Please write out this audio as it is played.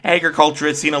Agriculture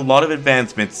has seen a lot of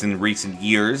advancements in recent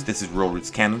years. This is Rural Roots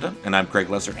Canada, and I'm Craig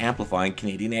Lesser, amplifying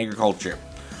Canadian agriculture.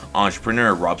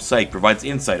 Entrepreneur Rob Syke provides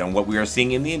insight on what we are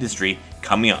seeing in the industry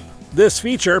coming up. This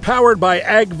feature, powered by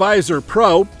AgVisor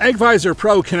Pro. AgVisor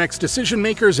Pro connects decision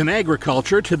makers in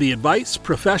agriculture to the advice,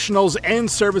 professionals, and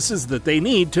services that they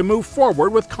need to move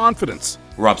forward with confidence.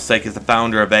 Rob Syke is the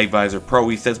founder of AgVisor Pro.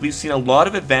 He says we've seen a lot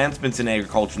of advancements in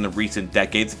agriculture in the recent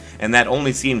decades, and that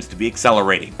only seems to be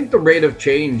accelerating. I think the rate of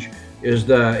change is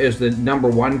the number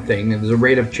one thing. The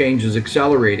rate of change is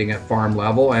accelerating at farm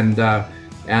level, and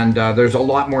there's a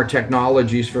lot more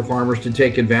technologies for farmers to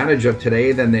take advantage of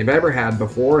today than they've ever had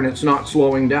before, and it's not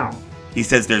slowing down. He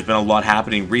says there's been a lot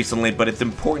happening recently, but it's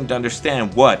important to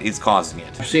understand what is causing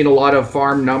it. I've seen a lot of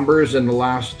farm numbers in the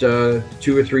last 2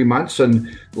 or 3 months,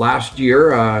 and last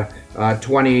year,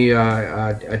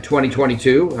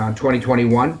 2022,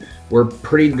 2021, were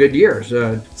pretty good years.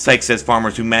 Syke says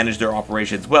farmers who manage their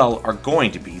operations well are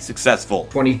going to be successful.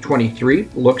 2023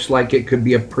 looks like it could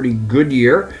be a pretty good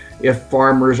year if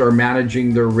farmers are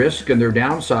managing their risk and their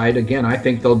downside. Again, I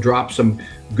think they'll drop some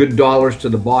good dollars to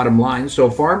the bottom line. So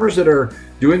farmers that are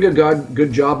doing a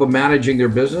good job of managing their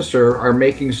business are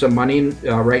making some money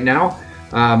right now.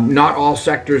 Not all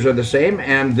sectors are the same,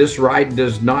 and this ride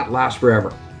does not last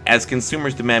forever. As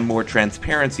consumers demand more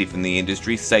transparency from the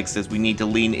industry, Syke says we need to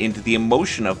lean into the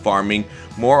emotion of farming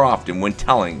more often when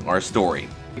telling our story.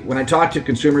 When I talk to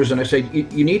consumers and I say,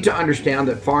 you need to understand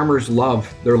that farmers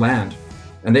love their land,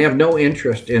 and they have no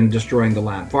interest in destroying the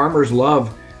land. Farmers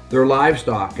love their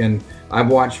livestock, and I've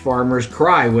watched farmers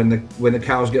cry when the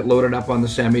cows get loaded up on the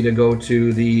semi to go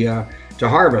to the to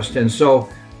harvest. And so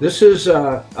this is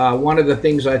one of the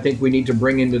things I think we need to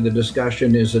bring into the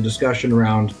discussion, is a discussion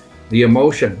around the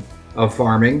emotion of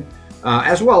farming,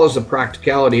 as well as the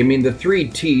practicality. I mean, the 3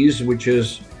 T's, which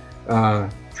is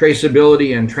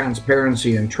traceability and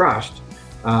transparency and trust.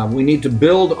 We need to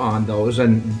build on those,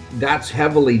 and that's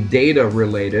heavily data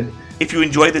related. If you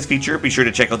enjoyed this feature, be sure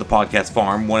to check out the Podcast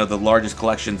Farm, one of the largest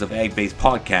collections of ag-based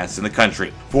podcasts in the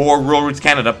country. For Rural Roots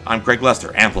Canada, I'm Craig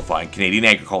Lester, amplifying Canadian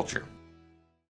agriculture.